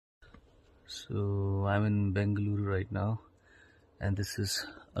So I'm in Bengaluru right now, and this is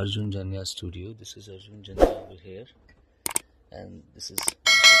Arjun Janya's studio. This is Arjun Janya over here, and this is Mr.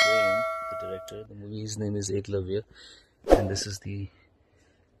 Prem, the director. The movie's name is Eklavya, and this is the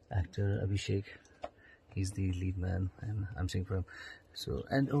actor Abhishek. He's the lead man, and I'm singing for him. So,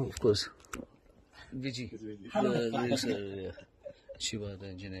 and oh, of course, Viji, the Shiva, the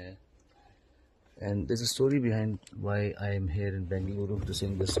engineer. And there's a story behind why I am here in Bengaluru to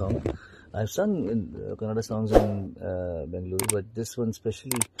sing this song. I've sung in Kannada songs in Bengaluru, but this one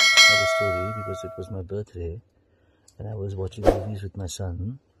especially has a story because it was my birthday, and I was watching movies with my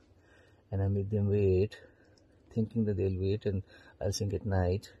son, and I made them wait, thinking that they'll wait and I'll sing at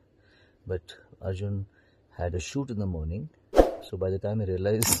night. But Arjun had a shoot in the morning, so by the time I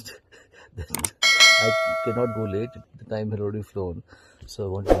realized that I cannot go late, the time had already flown. So I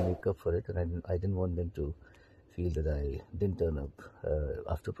wanted to make up for it, and I didn't want them to feel that I didn't turn up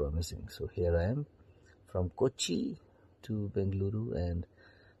after promising. So here I am from Kochi to Bengaluru, and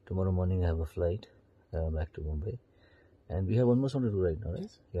tomorrow morning I have a flight back to Mumbai. And we have one more song to do right now, right?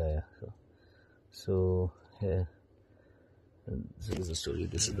 Yeah. So here, this is the story.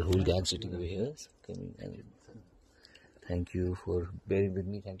 This is the whole gang sitting over here. Coming and thank you for bearing with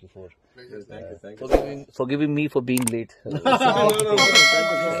me. Thank you for forgiving me for being late. No.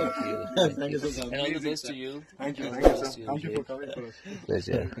 Thank you so much. And all the best to you. Thank you, sir. Thank you for coming for us.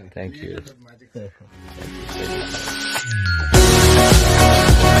 Pleasure. Thank you. Magic.